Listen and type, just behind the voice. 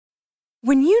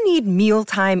When you need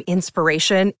mealtime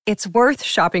inspiration, it's worth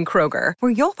shopping Kroger,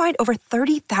 where you'll find over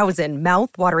 30,000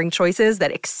 mouth-watering choices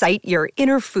that excite your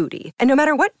inner foodie. And no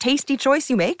matter what tasty choice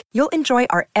you make, you'll enjoy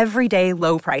our everyday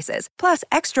low prices, plus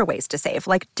extra ways to save,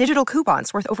 like digital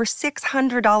coupons worth over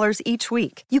 $600 each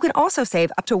week. You can also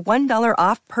save up to $1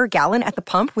 off per gallon at the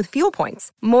pump with fuel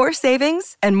points. More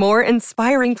savings and more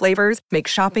inspiring flavors make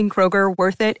shopping Kroger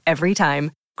worth it every time.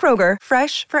 Kroger,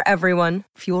 fresh for everyone.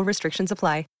 Fuel restrictions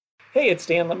apply. Hey, it's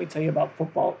Dan. Let me tell you about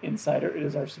Football Insider. It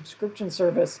is our subscription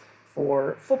service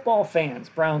for football fans,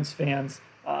 Browns fans,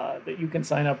 that you can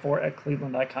sign up for at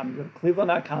cleveland.com. You go to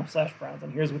cleveland.com/Browns,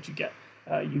 and here's what you get.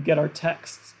 You get our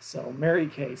texts. So Mary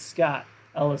Kay, Scott,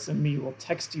 Ellis, and me will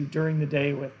text you during the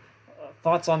day with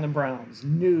thoughts on the Browns,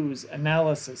 news,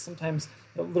 analysis, sometimes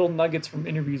little nuggets from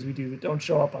interviews we do that don't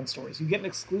show up on stories. You get an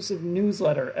exclusive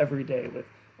newsletter every day with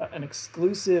an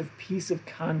exclusive piece of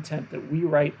content that we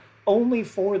write only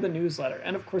for the newsletter.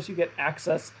 And of course, you get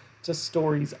access to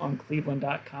stories on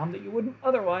cleveland.com that you wouldn't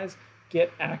otherwise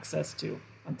get access to.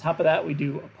 On top of that, we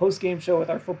do a post-game show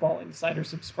with our Football Insider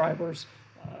subscribers.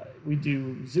 We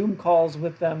do Zoom calls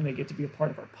with them. They get to be a part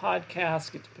of our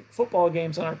podcast, get to pick football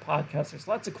games on our podcast. There's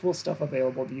lots of cool stuff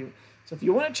available to you. So if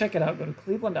you want to check it out, go to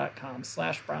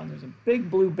cleveland.com/Browns. There's a big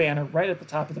blue banner right at the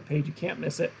top of the page. You can't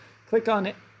miss it. Click on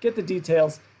it, get the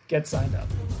details, get signed up.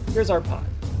 Here's our pod.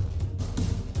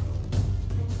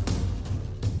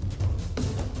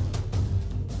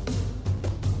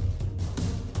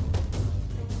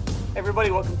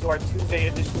 Everybody, welcome to our Tuesday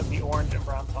edition of the Orange and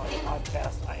Brown Talk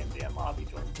podcast. I am Dan Lobby,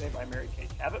 joined today by Mary Kay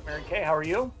Cabot. Mary Kay, how are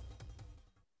you?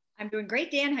 I'm doing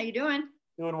great, Dan. How you doing?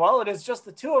 Doing well. It is just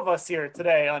the two of us here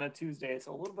today on a Tuesday,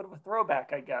 so a little bit of a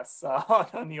throwback, I guess,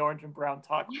 on the Orange and Brown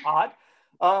Talk pod.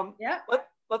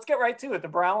 Let's get right to it. The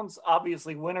Browns,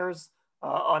 obviously winners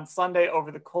on Sunday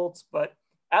over the Colts, but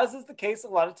as is the case a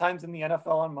lot of times in the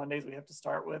NFL on Mondays, we have to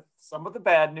start with some of the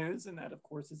bad news, and that, of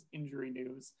course, is injury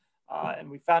news. And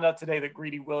we found out today that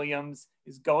Greedy Williams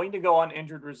is going to go on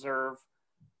injured reserve.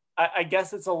 I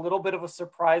guess it's a little bit of a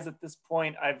surprise at this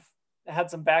point. I've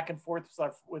had some back and forth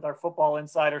with our Football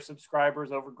Insider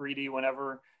subscribers over Greedy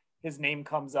whenever his name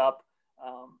comes up.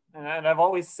 And I've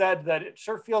always said that it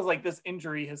sure feels like this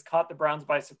injury has caught the Browns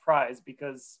by surprise,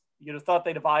 because you'd have thought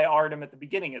they'd have IR'd him at the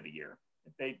beginning of the year.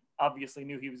 If they obviously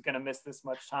knew he was going to miss this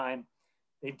much time.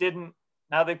 They didn't.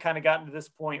 Now they've kind of gotten to this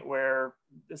point where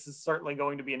this is certainly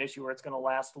going to be an issue where it's going to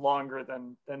last longer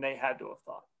than they had to have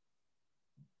thought.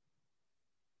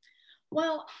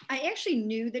 Well, I actually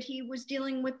knew that he was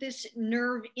dealing with this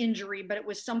nerve injury, but it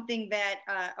was something that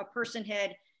a person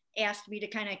had asked me to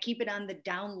kind of keep it on the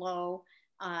down low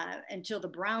until the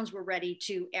Browns were ready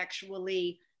to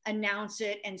actually announce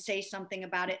it and say something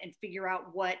about it and figure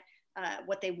out what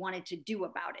they wanted to do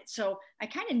about it. So I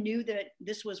kind of knew that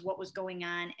this was what was going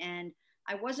on, and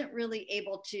I wasn't really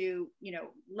able to,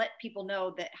 let people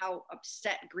know that how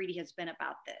upset Greedy has been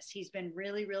about this. He's been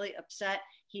really, really upset.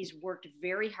 He's worked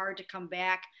very hard to come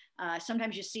back.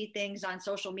 Sometimes you see things on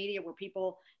social media where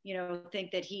people,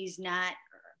 think that he's not,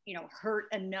 hurt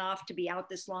enough to be out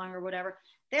this long or whatever.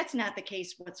 That's not the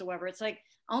case whatsoever. It's like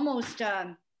almost,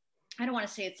 I don't want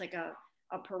to say it's like a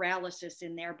paralysis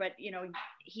in there, but,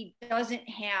 he doesn't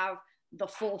have the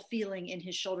full feeling in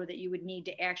his shoulder that you would need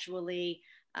to actually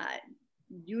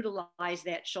utilize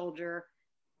that shoulder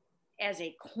as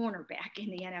a cornerback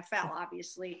in the NFL,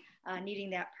 obviously needing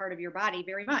that part of your body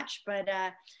very much. But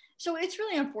so it's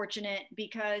really unfortunate,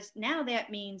 because now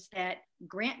that means that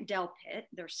Grant Delpit,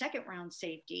 their second round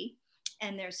safety,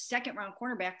 and their second round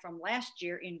cornerback from last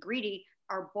year in Greedy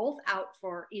are both out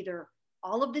for either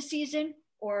all of the season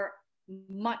or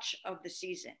much of the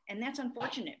season. And that's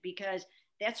unfortunate, because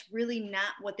that's really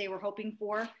not what they were hoping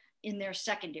for in their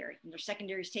secondary. And their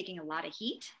secondary is taking a lot of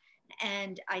heat.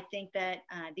 And I think that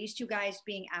these two guys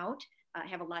being out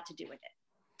have a lot to do with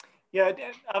it. Yeah,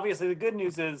 obviously the good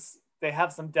news is they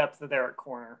have some depth there at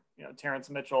corner. Terrence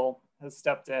Mitchell has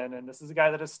stepped in, and this is a guy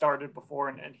that has started before,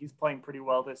 and he's playing pretty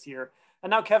well this year.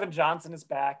 And now Kevin Johnson is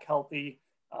back healthy.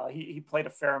 He played a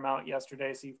fair amount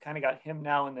yesterday, so you've kind of got him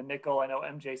now in the nickel. I know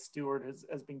MJ Stewart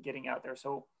has been getting out there.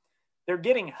 So they're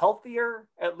getting healthier,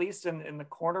 at least in the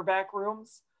cornerback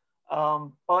rooms.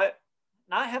 But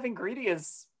not having Greedy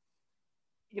is,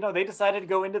 they decided to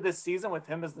go into this season with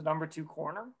him as the number 2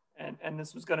 corner. And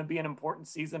this was going to be an important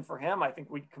season for him. I think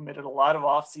we committed a lot of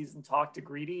offseason talk to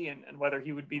Greedy and whether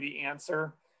he would be the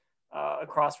answer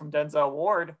across from Denzel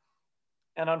Ward.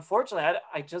 And unfortunately,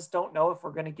 I just don't know if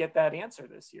we're going to get that answer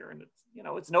this year. And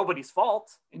it's nobody's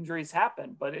fault. Injuries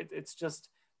happen, but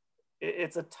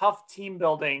it's a tough team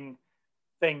building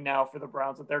thing now for the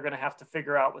Browns that they're going to have to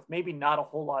figure out with maybe not a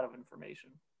whole lot of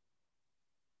information.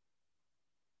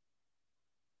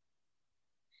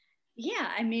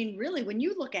 Yeah, I mean, really, when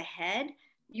you look ahead,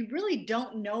 you really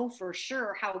don't know for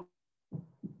sure how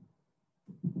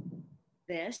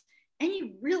this, and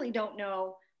you really don't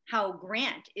know how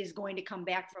Grant is going to come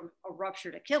back from a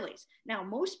ruptured Achilles. Now,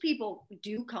 most people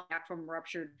do come back from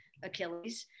ruptured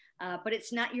Achilles, but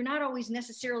you're not always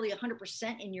necessarily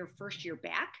 100% in your first year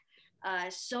back.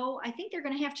 So I think they're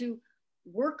going to have to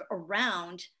work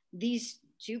around these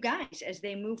two guys as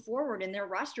they move forward in their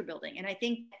roster building. And I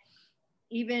think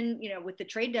even, with the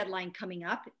trade deadline coming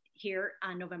up here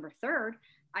on November 3rd,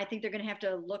 I think they're going to have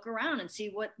to look around and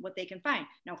see what they can find.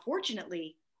 Now,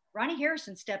 fortunately, Ronnie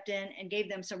Harrison stepped in and gave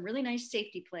them some really nice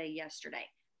safety play yesterday.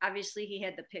 Obviously, he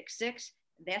had the pick six.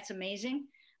 That's amazing.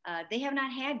 They have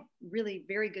not had really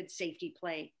very good safety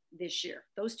play this year.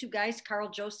 Those two guys, Carl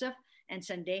Joseph and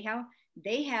Sendejo,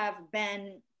 they have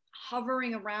been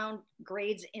hovering around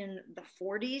grades in the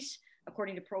 40s,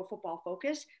 according to Pro Football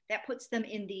Focus. That puts them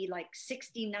in the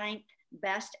 69th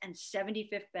best and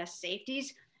 75th best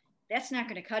safeties. That's not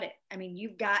going to cut it. I mean,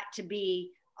 you've got to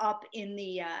be up in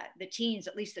the teens,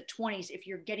 at least the 20s, if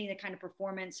you're getting the kind of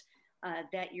performance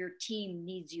that your team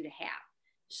needs you to have.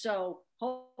 So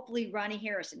hopefully Ronnie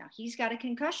Harrison, now he's got a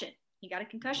concussion. He got a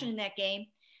concussion in that game.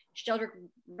 Sheldrick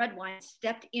Redwine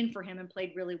stepped in for him and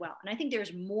played really well. And I think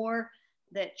there's more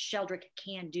that Sheldrick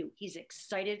can do. He's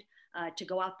excited to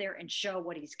go out there and show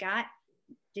what he's got.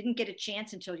 Didn't get a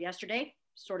chance until yesterday,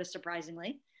 sort of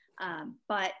surprisingly,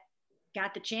 but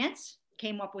got the chance,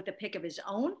 came up with a pick of his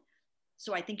own.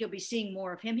 So I think you'll be seeing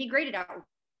more of him. He graded out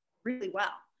really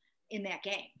well in that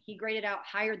game. He graded out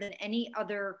higher than any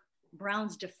other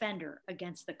Browns defender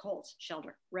against the Colts,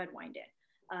 Sheldrick Redwine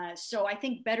did. So I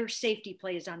think better safety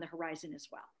play is on the horizon as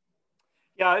well.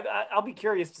 Yeah, I'll be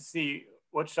curious to see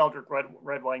what Sheldrick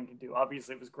Redwine can do.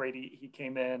 Obviously, it was great. He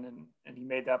came in and he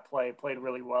made that play, played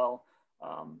really well.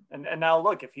 And now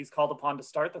look, if he's called upon to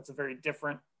start, that's a very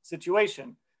different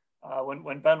situation.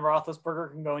 When Ben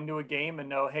Roethlisberger can go into a game and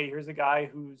know, hey, here's a guy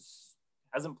who's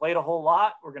hasn't played a whole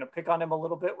lot. We're going to pick on him a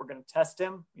little bit. We're going to test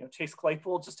him. Chase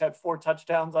Claypool just had 4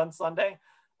 touchdowns on Sunday.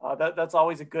 That's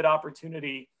always a good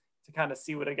opportunity to kind of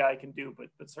see what a guy can do.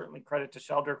 But certainly credit to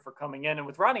Sheldrick for coming in. And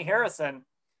with Ronnie Harrison,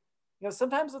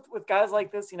 sometimes with guys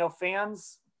like this,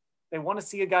 fans, they want to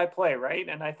see a guy play, right?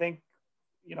 And I think,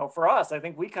 for us, I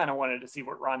think we kind of wanted to see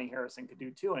what Ronnie Harrison could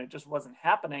do too, and it just wasn't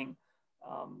happening.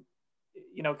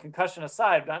 Concussion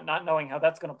aside, not knowing how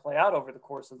that's going to play out over the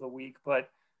course of the week, but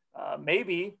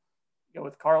maybe,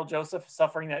 with Carl Joseph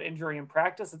suffering that injury in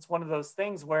practice, it's one of those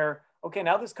things where, okay,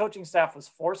 now this coaching staff was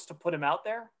forced to put him out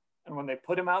there. And when they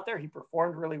put him out there, he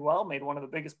performed really well, made one of the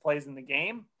biggest plays in the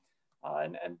game.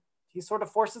 And he sort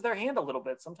of forces their hand a little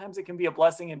bit. Sometimes it can be a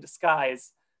blessing in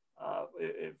disguise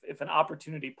if an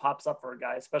opportunity pops up for a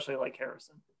guy, especially like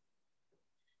Harrison.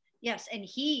 Yes, and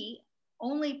he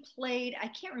only played, I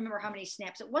can't remember how many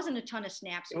snaps. It wasn't a ton of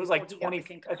snaps. It was like 20. I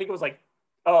think it was like,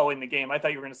 in the game. I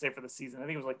thought you were going to say for the season. I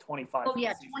think it was like 25. Oh,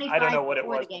 yeah, 25. I don't know what it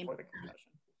was before the concussion.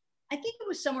 I think it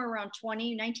was somewhere around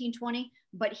 19, 20,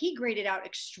 but he graded out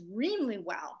extremely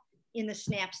well in the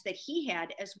snaps that he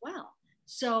had as well.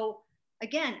 So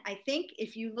again, I think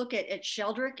if you look at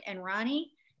Sheldrick and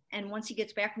Ronnie, and once he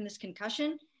gets back from this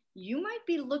concussion, you might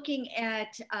be looking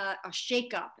at a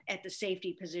shakeup at the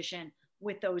safety position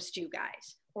with those two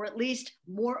guys, or at least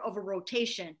more of a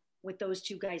rotation with those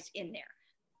two guys in there.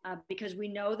 Because we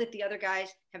know that the other guys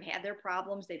have had their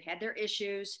problems, they've had their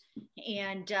issues,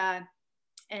 and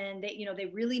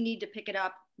they really need to pick it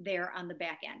up there on the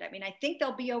back end. I mean, I think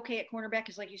they'll be okay at cornerback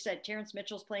because, like you said, Terrence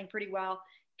Mitchell's playing pretty well.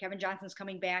 Kevin Johnson's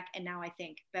coming back, and now I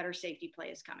think better safety play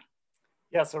is coming.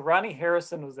 Yeah, so Ronnie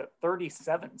Harrison was at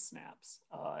 37 snaps.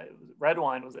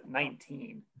 Redwine was at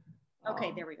 19.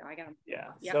 Okay, there we go. I got him. Yeah,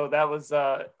 yep. So that was,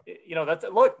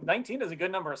 look, 19 is a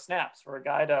good number of snaps for a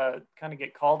guy to kind of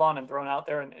get called on and thrown out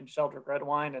there and Sheldrick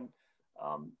Redwine and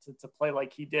to play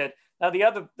like he did. Now, the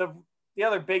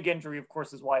other big injury, of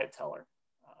course, is Wyatt Teller.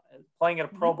 Playing at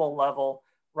a Pro Bowl level,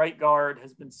 right guard,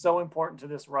 has been so important to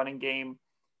this running game.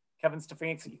 Kevin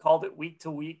Stefanski called it week to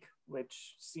week,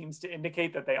 which seems to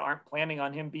indicate that they aren't planning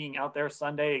on him being out there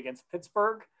Sunday against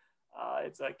Pittsburgh.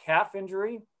 It's a calf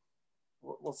injury.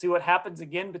 We'll see what happens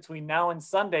again between now and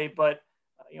Sunday, but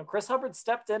Chris Hubbard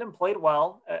stepped in and played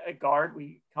well at guard.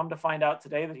 We come to find out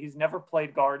today that he's never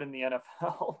played guard in the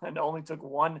NFL and only took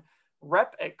 1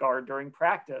 rep at guard during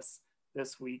practice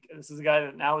this week. This is a guy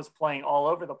that now is playing all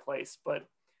over the place, but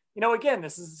again,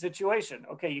 this is a situation.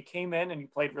 Okay, you came in and you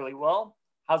played really well.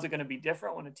 How's it going to be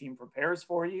different when a team prepares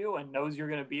for you and knows you're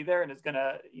going to be there and is going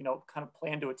to, kind of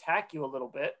plan to attack you a little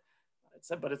bit?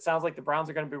 But it sounds like the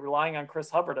Browns are going to be relying on Chris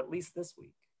Hubbard at least this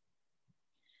week.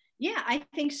 Yeah, I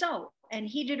think so. And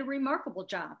he did a remarkable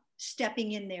job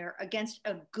stepping in there against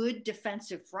a good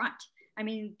defensive front. I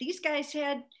mean, these guys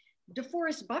had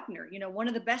DeForest Buckner, one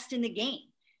of the best in the game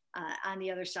on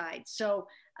the other side. So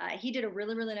he did a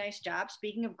really, really nice job.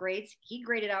 Speaking of grades, he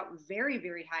graded out very,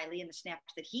 very highly in the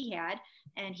snaps that he had.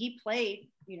 And he played,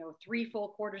 3 full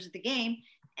quarters of the game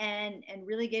and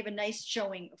really gave a nice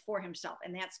showing for himself.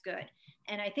 And that's good.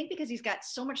 And I think because he's got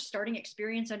so much starting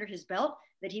experience under his belt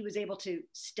that he was able to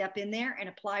step in there and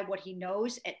apply what he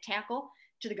knows at tackle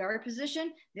to the guard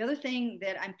position. The other thing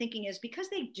that I'm thinking is because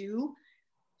they do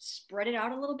spread it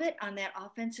out a little bit on that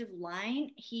offensive line,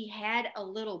 he had a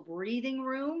little breathing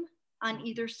room on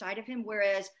either side of him.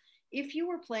 Whereas if you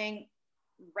were playing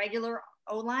regular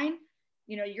O-line,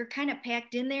 you're kind of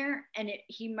packed in there and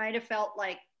he might have felt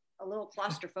like a little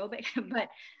claustrophobic, but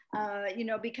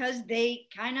because they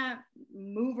kind of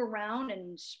move around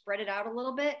and spread it out a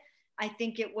little bit, I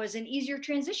think it was an easier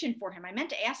transition for him. I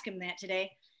meant to ask him that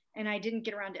today and I didn't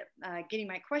get around to getting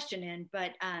my question in,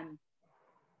 but I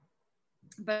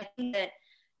think that,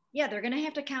 yeah, they're going to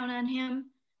have to count on him.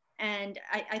 And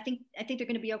I think they're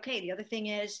going to be okay. The other thing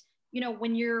is,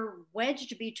 when you're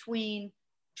wedged between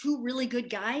 2 really good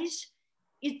guys,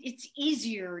 it's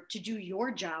easier to do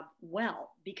your job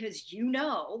well because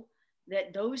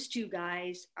that those 2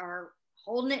 guys are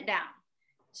holding it down.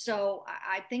 So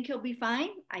I think he'll be fine.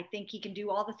 I think he can do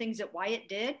all the things that Wyatt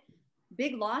did.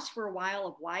 Big loss for a while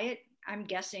of Wyatt. I'm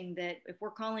guessing that if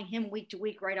we're calling him week to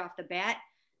week right off the bat,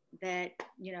 that,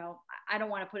 I don't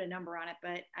want to put a number on it,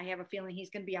 but I have a feeling he's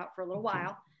going to be out for a little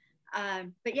while.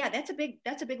 But yeah, that's a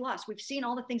big loss. We've seen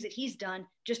all the things that he's done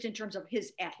just in terms of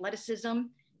his athleticism,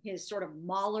 his sort of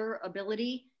mauler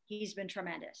ability. He's been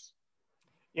tremendous.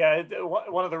 Yeah,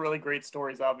 one of the really great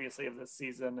stories, obviously, of this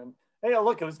season. And hey,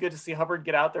 look, it was good to see Hubbard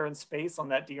get out there in space on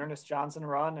that D'Ernest Johnson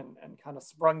run and kind of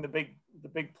sprung the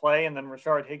big play. And then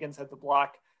Rashard Higgins had the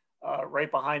block right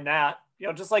behind that,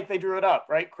 just like they drew it up,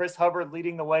 right? Chris Hubbard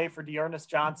leading the way for D'Ernest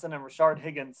Johnson and Rashard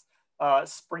Higgins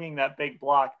springing that big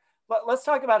block. But let's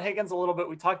talk about Higgins a little bit.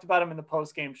 We talked about him in the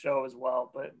post-game show as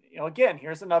well. But, again,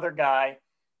 here's another guy.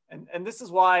 And this is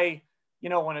why,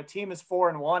 when a team is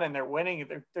 4-1 and they're winning,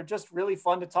 they're just really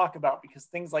fun to talk about because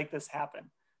things like this happen.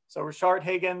 So Rashard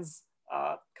Higgins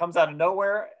comes out of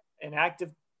nowhere,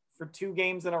 inactive for 2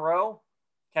 games in a row,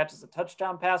 catches a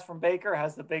touchdown pass from Baker,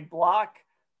 has the big block.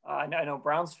 I know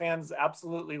Browns fans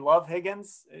absolutely love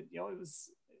Higgins.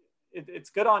 It's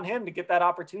good on him to get that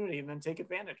opportunity and then take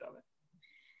advantage of it.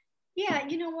 Yeah,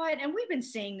 you know what? And we've been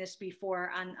saying this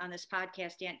before on this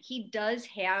podcast, Dan. He does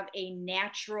have a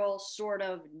natural sort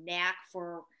of knack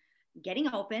for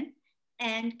getting open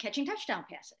and catching touchdown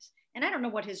passes. And I don't know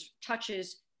what his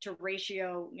touches to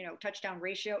ratio, touchdown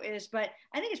ratio is, but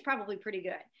I think it's probably pretty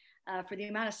good for the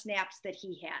amount of snaps that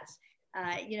he has.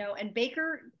 And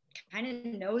Baker kind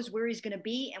of knows where he's going to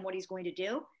be and what he's going to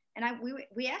do. And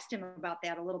we asked him about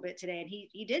that a little bit today. And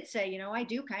he did say, I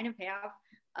do kind of have,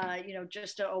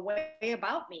 just a way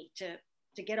about me to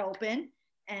get open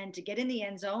and to get in the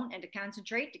end zone and to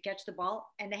concentrate, to catch the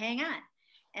ball and to hang on.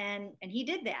 And he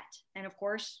did that. And of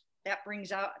course that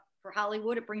brings out for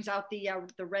Hollywood, it brings out the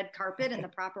red carpet and the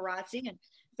paparazzi, and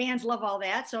fans love all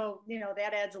that. So,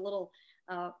 that adds a little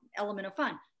element of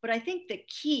fun. But I think the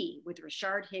key with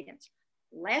Rashard Higgins,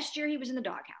 last year he was in the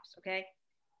doghouse, okay?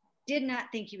 Did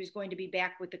not think he was going to be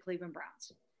back with the Cleveland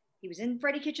Browns. He was in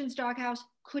Freddie Kitchens' doghouse,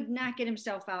 could not get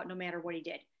himself out no matter what he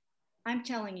did. I'm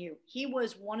telling you, he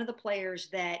was one of the players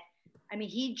that,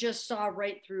 he just saw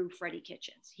right through Freddie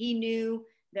Kitchens. He knew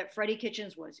that Freddie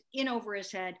Kitchens was in over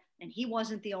his head, and he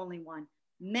wasn't the only one.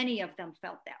 Many of them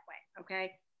felt that way,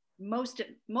 okay? Most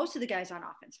of the guys on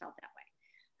offense felt that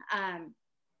way.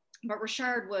 But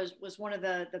Rashard was one of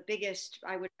the biggest,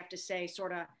 I would have to say,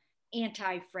 sort of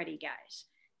anti-Freddie guys.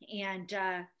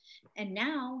 And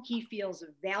now he feels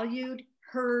valued,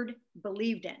 heard,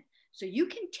 believed in. So you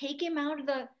can take him out of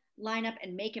the lineup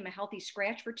and make him a healthy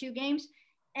scratch for 2 games,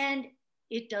 and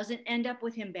it doesn't end up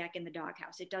with him back in the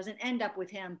doghouse. It doesn't end up with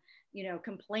him,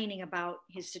 complaining about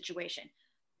his situation.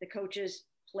 The coaches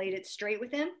played it straight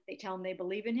with him. They tell him they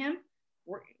believe in him.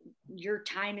 Your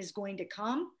time is going to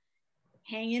come.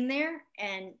 Hang in there,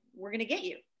 and we're going to get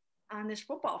you on this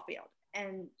football field.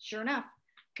 And sure enough,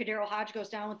 Kadarius Hodge goes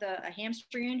down with a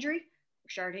hamstring injury.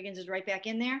 Rashard Higgins is right back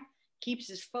in there, keeps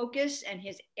his focus and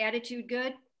his attitude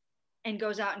good, and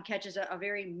goes out and catches a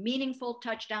very meaningful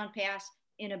touchdown pass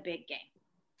in a big game.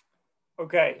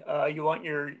 Okay, you want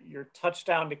your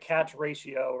touchdown to catch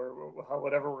ratio, or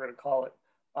whatever we're going to call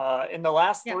it. In the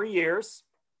last 3 years,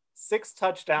 6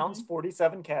 touchdowns,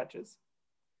 47 catches.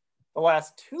 The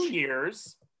last 2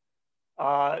 years,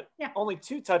 Only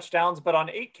 2 touchdowns, but on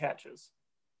 8 catches.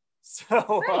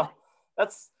 So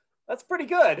that's pretty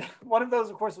good. One of those,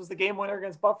 of course, was the game winner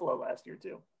against Buffalo last year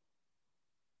too.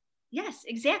 Yes,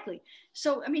 exactly.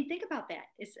 So, I mean, think about that.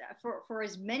 It's for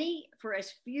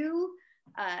as few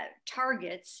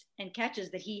targets and catches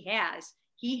that he has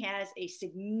a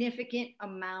significant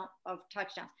amount of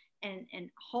touchdowns. And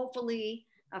hopefully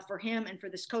for him and for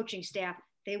this coaching staff,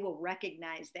 they will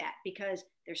recognize that, because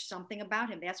there's something about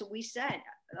him. That's what we said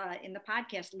in the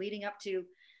podcast leading up to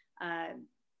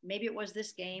maybe it was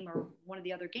this game or one of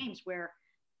the other games where,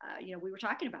 we were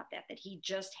talking about that he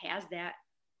just has that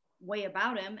way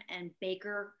about him, and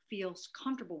Baker feels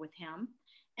comfortable with him.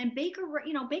 And Baker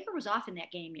was off in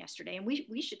that game yesterday, and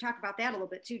we should talk about that a little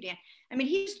bit too, Dan. I mean,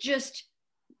 he's just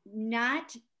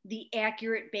not the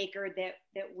accurate Baker that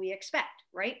we expect,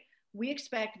 right? We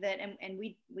expect that, and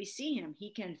we see him, he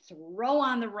can throw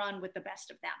on the run with the best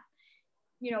of them.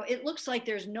 It looks like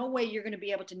there's no way you're going to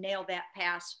be able to nail that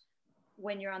pass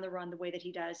when you're on the run the way that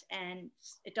he does. And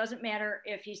it doesn't matter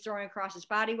if he's throwing across his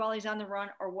body while he's on the run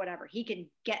or whatever. He can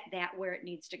get that where it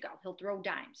needs to go. He'll throw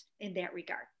dimes in that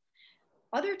regard.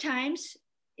 Other times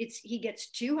he gets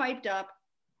too hyped up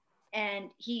and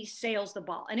he sails the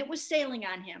ball. And it was sailing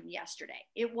on him yesterday.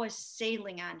 It was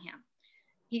sailing on him.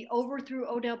 He overthrew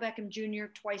Odell Beckham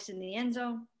Jr. twice in the end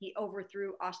zone. He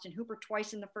overthrew Austin Hooper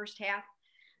twice in the first half.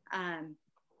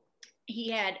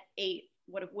 He had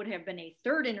what would have been a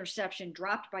third interception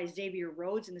dropped by Xavier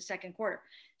Rhodes in the second quarter.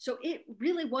 So it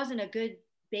really wasn't a good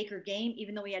Baker game,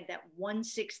 even though he had that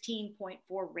 116.4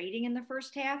 rating in the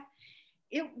first half.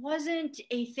 It wasn't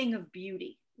a thing of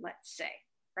beauty, let's say,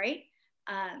 right?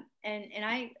 And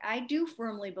I do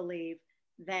firmly believe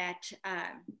that,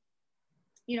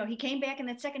 he came back in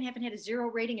that second half and had a 0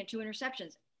 rating and 2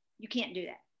 interceptions. You can't do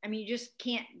that. I mean, you just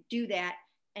can't do that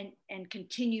and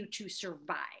continue to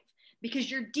survive,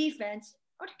 because your defense,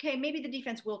 okay, maybe the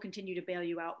defense will continue to bail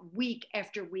you out week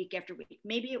after week after week.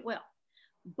 Maybe it will.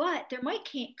 But there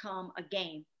can't come a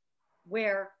game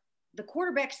where the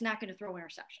quarterback's not going to throw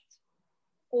interceptions,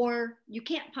 or you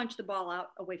can't punch the ball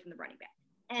out away from the running back.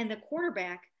 And the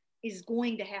quarterback is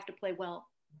going to have to play well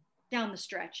down the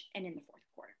stretch and in the fourth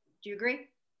quarter. Do you agree?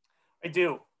 I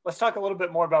do. Let's talk a little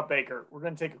bit more about Baker. We're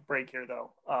going to take a break here,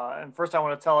 though. And first, I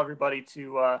want to tell everybody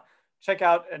to check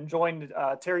out and join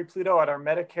Terry Pluto at our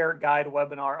Medicare Guide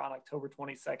webinar on October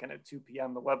 22nd at 2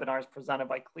 p.m. The webinar is presented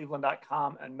by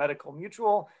Cleveland.com and Medical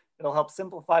Mutual. It'll help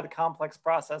simplify the complex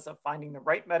process of finding the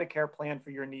right Medicare plan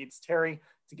for your needs. Terry,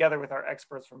 together with our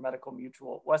experts from Medical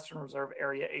Mutual, Western Reserve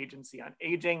Area Agency on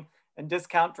Aging, and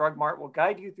Discount Drug Mart will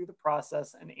guide you through the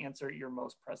process and answer your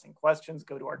most pressing questions.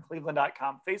 Go to our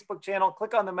Cleveland.com Facebook channel,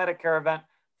 click on the Medicare event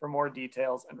for more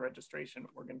details and registration.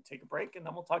 We're going to take a break, and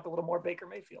then we'll talk a little more Baker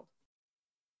Mayfield.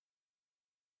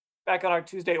 Back on our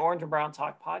Tuesday Orange and Brown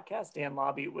Talk podcast, Dan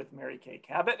Lobby with Mary Kay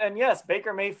Cabot. And yes,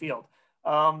 Baker Mayfield,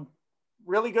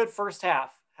 really good first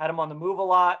half. Had him on the move a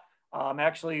lot. I'm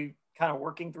actually kind of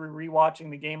working through rewatching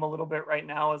the game a little bit right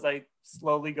now as I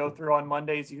slowly go through on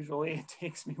Mondays. Usually it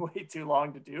takes me way too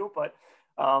long to do, but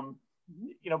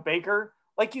Baker,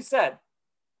 like you said,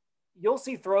 you'll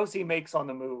see throws he makes on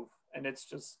the move and it's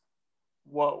just,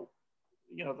 whoa,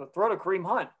 the throw to Kareem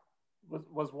Hunt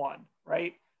was one,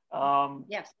 right?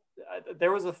 Yes.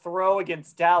 There was a throw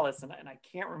against Dallas and I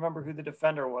can't remember who the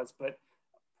defender was, but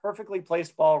perfectly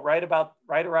placed ball right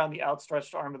around the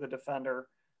outstretched arm of the defender.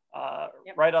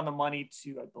 Right on the money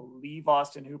to, I believe,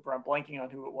 Austin Hooper. I'm blanking on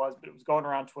who it was, but it was going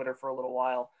around Twitter for a little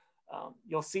while.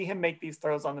 You'll see him make these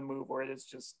throws on the move where it is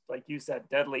just, like you said,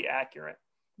 deadly accurate.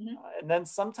 Mm-hmm. And then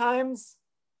sometimes,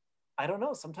 I don't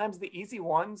know, sometimes the easy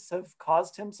ones have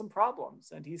caused him some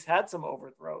problems, and he's had some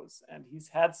overthrows, and he's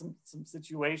had some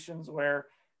situations where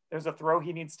there's a throw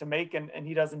he needs to make and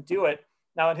he doesn't do it.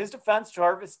 Now, in his defense,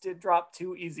 Jarvis did drop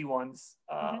 2 easy ones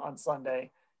on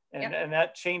Sunday. And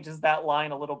that changes that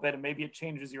line a little bit, and maybe it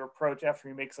changes your approach after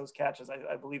he makes those catches.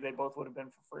 I believe they both would have been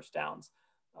for first downs.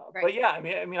 Right. But yeah, I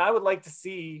mean, I would like to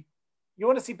see. You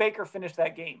want to see Baker finish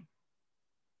that game.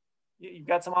 You've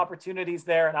got some opportunities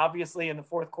there, and obviously in the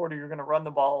fourth quarter you're going to run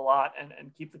the ball a lot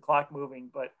and keep the clock moving.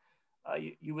 But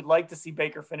you would like to see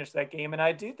Baker finish that game, and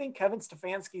I do think Kevin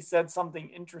Stefanski said something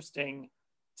interesting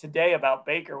today about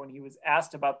Baker when he was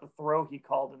asked about the throw he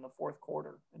called in the fourth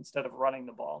quarter instead of running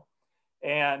the ball.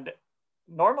 And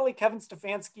normally Kevin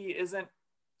Stefanski isn't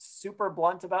super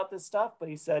blunt about this stuff, but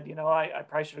he said, I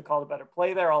probably should have called a better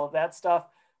play there, all of that stuff.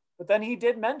 But then he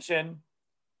did mention,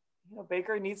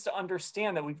 Baker needs to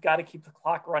understand that we've got to keep the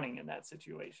clock running in that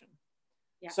situation.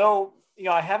 Yeah. So,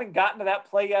 I haven't gotten to that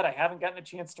play yet. I haven't gotten a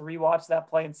chance to rewatch that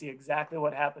play and see exactly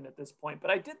what happened at this point.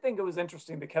 But I did think it was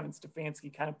interesting that Kevin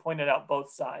Stefanski kind of pointed out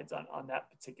both sides on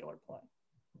that particular play.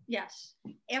 Yes,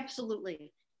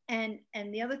 absolutely. And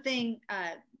the other thing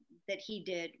that he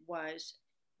did was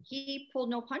he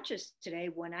pulled no punches today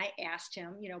when I asked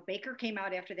him. Baker came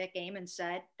out after that game and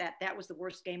said that that was the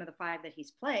worst game of the 5 that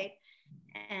he's played.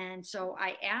 And so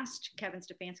I asked Kevin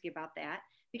Stefanski about that,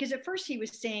 because at first he was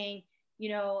saying,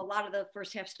 a lot of the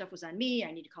first half stuff was on me.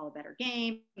 I need to call a better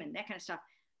game and that kind of stuff.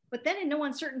 But then in no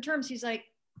uncertain terms, he's like,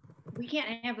 we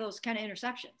can't have those kind of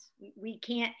interceptions. We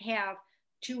can't have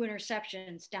 2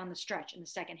 interceptions down the stretch in the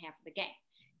second half of the game.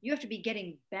 You have to be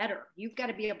getting better. You've got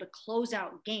to be able to close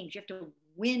out games. You have to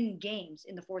win games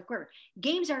in the fourth quarter.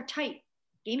 Games are tight.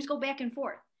 Games go back and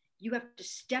forth. You have to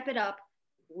step it up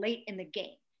late in the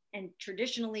game. And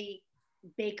traditionally,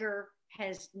 Baker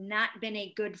has not been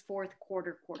a good fourth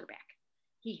quarter quarterback.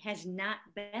 He has not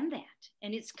been that.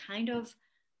 And it's kind of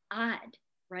odd,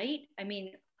 right? I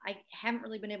mean, I haven't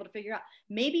really been able to figure out.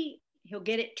 Maybe he'll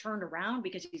get it turned around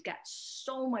because he's got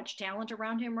so much talent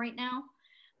around him right now.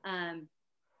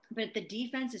 But the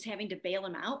defense is having to bail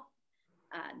him out.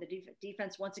 The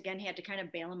defense, once again, had to kind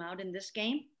of bail him out in this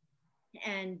game.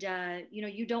 And,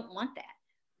 you don't want that.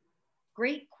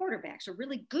 Great quarterbacks, or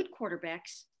really good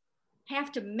quarterbacks,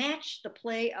 have to match the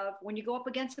play of when you go up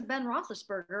against the Ben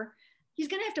Roethlisberger, he's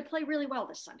going to have to play really well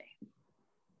this Sunday.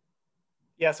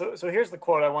 Yeah, so here's the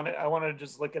quote. I wanted to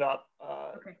just look it up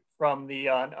from the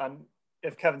on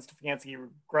if Kevin Stefanski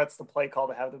regrets the play call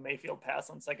to have the Mayfield pass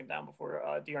on second down before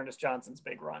D'Ernest Johnson's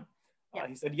big run. Yeah.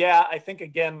 He said, I think,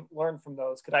 again, learn from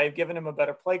those. Could I have given him a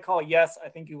better play call? Yes, I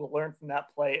think you will learn from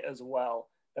that play as well,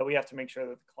 that we have to make sure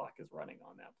that the clock is running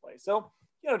on that play. So,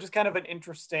 just kind of an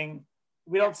interesting,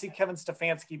 we don't see Kevin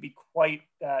Stefanski be quite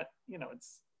that,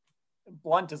 it's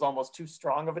blunt is almost too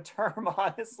strong of a term,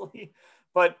 honestly,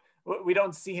 but we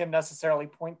don't see him necessarily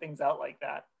point things out like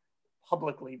that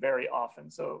publicly very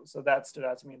often. So that stood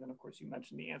out to me. And then, of course, you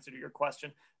mentioned the answer to your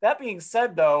question. That being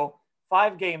said, though,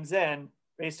 5 games in,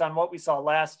 based on what we saw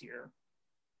last year,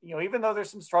 even though there's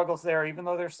some struggles there, even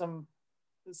though there's some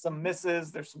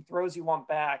misses, there's some throws you want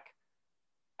back,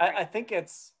 I think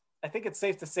it's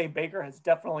safe to say Baker has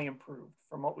definitely improved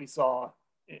from what we saw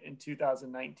in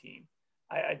 2019.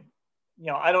 I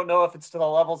don't know if it's to the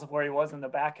levels of where he was in the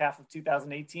back half of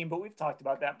 2018, but we've talked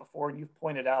about that before, and you've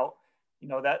pointed out,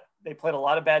 that they played a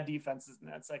lot of bad defenses in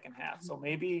that second half. So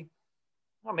maybe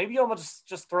you almost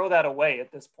just throw that away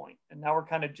at this point. And now we're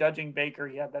kind of judging Baker.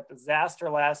 He had that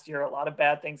disaster last year, a lot of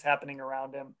bad things happening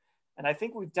around him. And I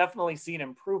think we've definitely seen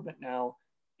improvement now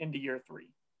into year 3.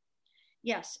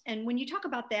 Yes. And when you talk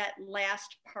about that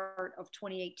last part of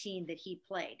 2018 that he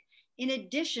played, in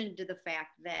addition to the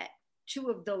fact that 2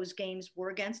 of those games were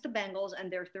against the Bengals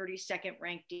and their 32nd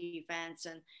ranked defense.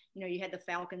 And, you had the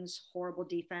Falcons' horrible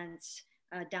defense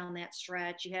down that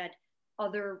stretch. You had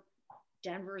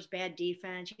Denver's bad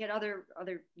defense. You had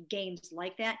other games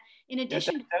like that. In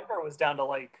addition, Denver was down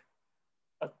to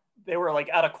they were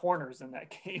out of corners in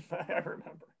that game. I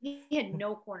remember. He had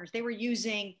no corners. They were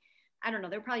using, I don't know,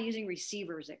 they were probably using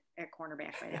receivers at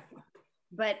cornerback by that point.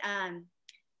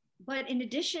 But in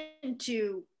addition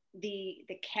to the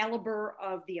caliber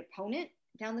of the opponent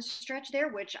down the stretch there,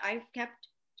 which I kept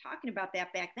talking about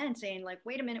that back then, saying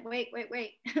wait a minute, wait,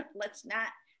 let's not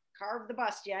carve the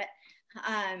bust yet.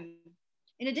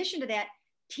 In addition to that,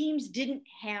 teams didn't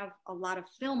have a lot of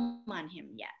film on him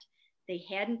yet. They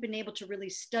hadn't been able to really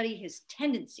study his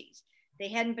tendencies. They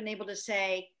hadn't been able to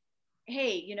say,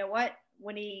 hey, you know what,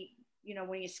 when he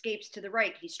escapes to the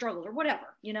right, he struggles or whatever,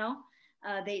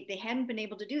 they hadn't been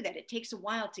able to do that. It takes a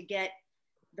while to get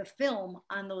the film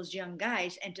on those young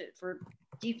guys and for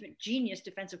genius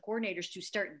defensive coordinators to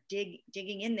start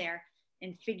digging in there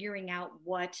and figuring out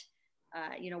what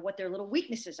their little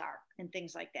weaknesses are and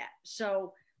things like that.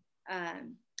 So,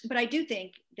 but I do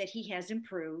think that he has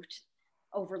improved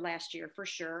over last year for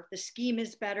sure. The scheme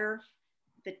is better.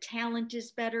 The talent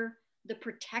is better. The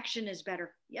protection is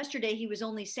better. Yesterday, he was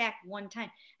only sacked 1 time.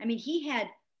 I mean, he had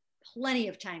plenty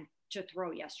of time to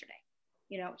throw yesterday.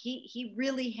 He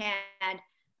really had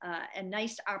a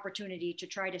nice opportunity to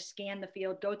try to scan the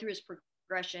field, go through his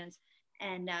progressions,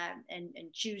 and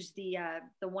choose the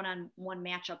one-on-one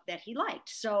matchup that he liked.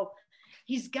 So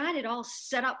he's got it all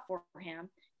set up for him.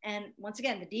 And once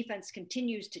again, the defense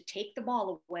continues to take the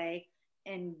ball away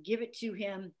and give it to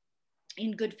him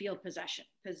in good field position.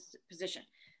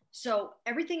 So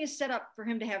everything is set up for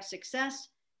him to have success.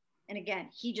 And again,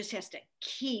 he just has to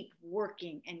keep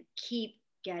working and keep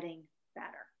getting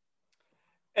better.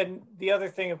 And the other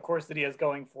thing, of course, that he has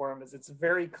going for him is it's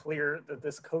very clear that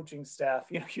this coaching staff,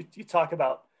 you talk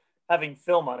about having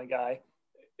film on a guy.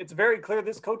 It's very clear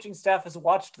this coaching staff has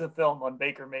watched the film on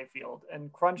Baker Mayfield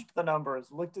and crunched the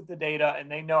numbers, looked at the data, and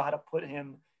they know how to put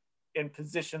him in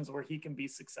positions where he can be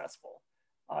successful.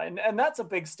 And that's a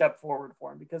big step forward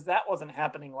for him, because that wasn't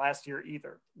happening last year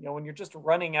either. When you're just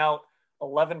running out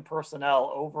 11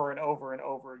 personnel over and over and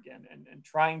over again and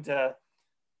trying to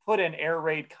put in air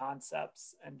raid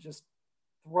concepts and just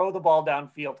throw the ball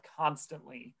downfield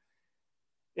constantly,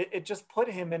 it just put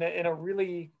him in a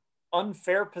really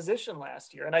unfair position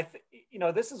last year. And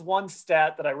this is one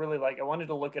stat that I really like. I wanted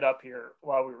to look it up here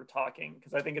while we were talking,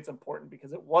 because I think it's important,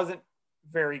 because it wasn't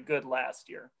very good last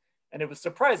year. And it was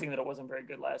surprising that it wasn't very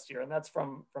good last year. And that's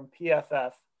from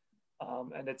PFF.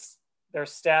 And it's their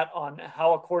stat on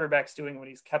how a quarterback's doing when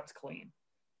he's kept clean.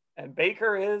 And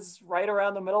Baker is right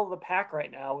around the middle of the pack right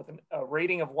now with a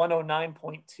rating of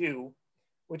 109.2,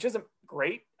 which isn't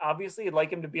great. Obviously, you'd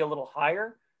like him to be a little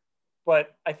higher.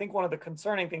 But I think one of the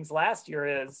concerning things last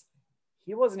year is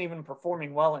he wasn't even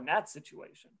performing well in that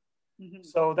situation. Mm-hmm.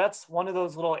 So that's one of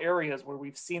those little areas where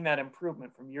we've seen that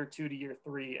improvement from year 2 to year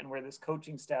 3, and where this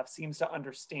coaching staff seems to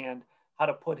understand how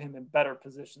to put him in better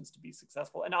positions to be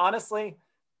successful. And honestly,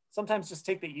 sometimes just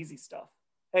take the easy stuff.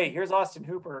 Hey, here's Austin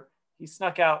Hooper. He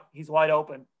snuck out. He's wide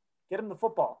open. Get him the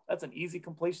football. That's an easy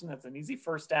completion. That's an easy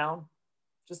first down.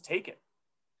 Just take it.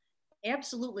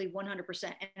 Absolutely, 100%.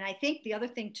 And I think the other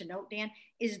thing to note, Dan,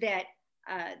 is that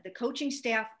the coaching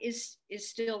staff is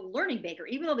still learning Baker,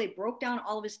 even though they broke down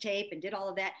all of his tape and did all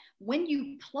of that. When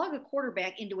you plug a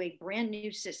quarterback into a brand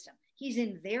new system, he's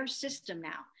in their system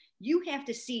now. You have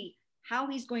to see how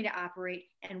he's going to operate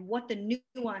and what the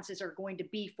nuances are going to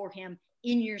be for him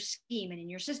in your scheme and in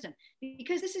your system,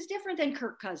 because this is different than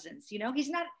Kirk Cousins. He's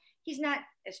not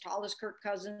as tall as Kirk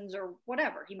Cousins or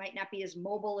whatever. He might not be as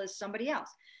mobile as somebody else.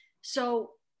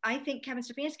 So I think Kevin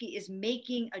Stefanski is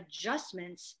making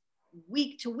adjustments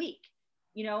week to week.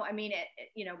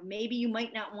 Maybe you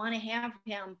might not want to have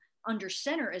him under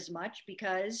center as much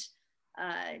because,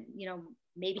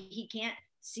 maybe he can't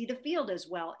see the field as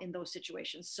well in those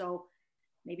situations. So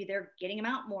maybe they're getting him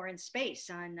out more in space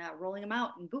on rolling him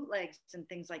out in bootlegs and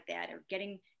things like that, or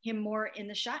getting him more in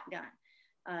the shotgun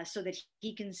so that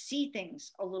he can see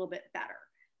things a little bit better.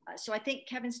 So I think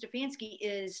Kevin Stefanski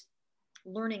is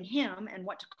learning him and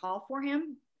what to call for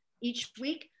him each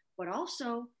week. But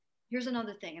also, here's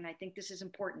another thing, and I think this is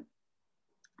important.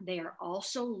 They are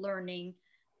also learning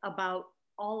about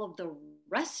all of the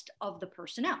rest of the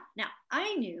personnel. Now,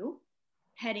 I knew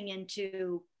heading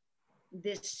into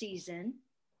this season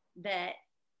that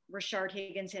Rashard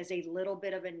Higgins has a little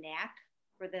bit of a knack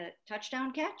for the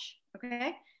touchdown catch.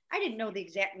 Okay. I didn't know the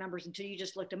exact numbers until you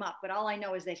just looked him up, but all I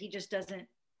know is that he just doesn't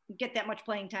get that much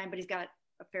playing time, but he's got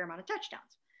a fair amount of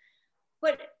touchdowns.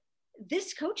 But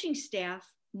this coaching staff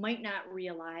might not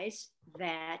realize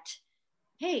that,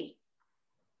 hey,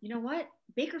 you know what?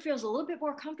 Baker feels a little bit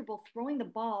more comfortable throwing the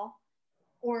ball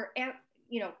or,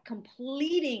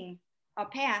 completing a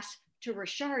pass to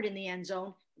Rashard in the end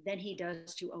zone than he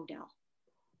does to Odell.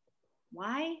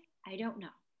 Why? I don't know.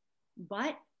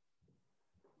 But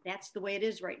that's the way it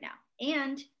is right now.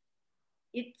 And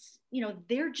it's,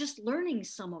 they're just learning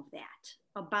some of that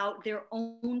about their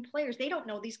own players. They don't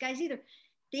know these guys either.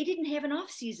 They didn't have an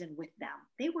off season with them.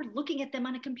 They were looking at them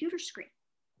on a computer screen.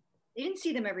 They didn't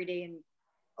see them every day in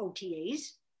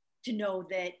OTAs to know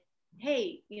that,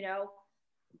 hey,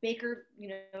 Baker,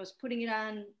 is putting it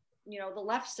on, the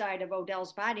left side of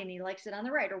Odell's body and he likes it on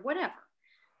the right or whatever.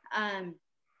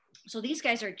 So these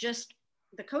guys are just,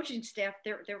 the coaching staff,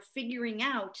 they're figuring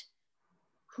out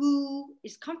who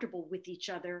is comfortable with each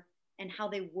other and how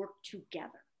they work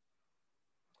together.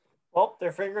 Well,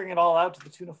 they're figuring it all out to the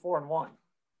tune of 4-1.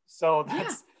 So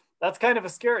that's kind of a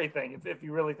scary thing if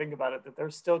you really think about it, that they're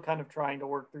still kind of trying to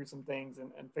work through some things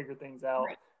and figure things out.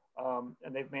 Right.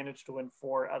 And they've managed to win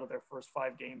 4 out of their first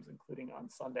 5 games, including on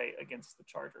Sunday against the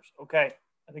Chargers. Okay,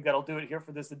 I think that'll do it here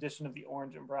for this edition of the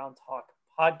Orange and Brown Talk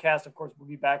podcast. Of course, we'll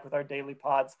be back with our daily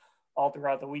pods all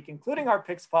throughout the week, including our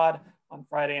picks pod on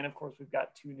Friday. And of course, we've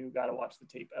got 2 new Gotta Watch the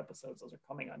Tape episodes. Those are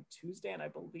coming on Tuesday and I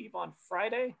believe on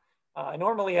Friday. I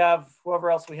normally have whoever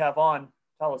else we have on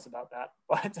tell us about that,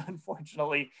 but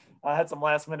unfortunately I had some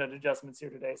last minute adjustments here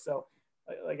today. So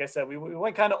like I said, we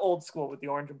went kind of old school with the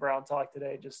Orange and Brown Talk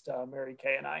today, just Mary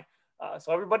Kay and I.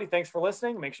 So everybody, thanks for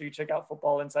listening. Make sure you check out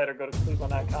Football Insider. Go to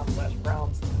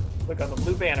cleveland.com/Browns. Click on the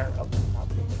blue banner up at the top of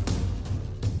the page.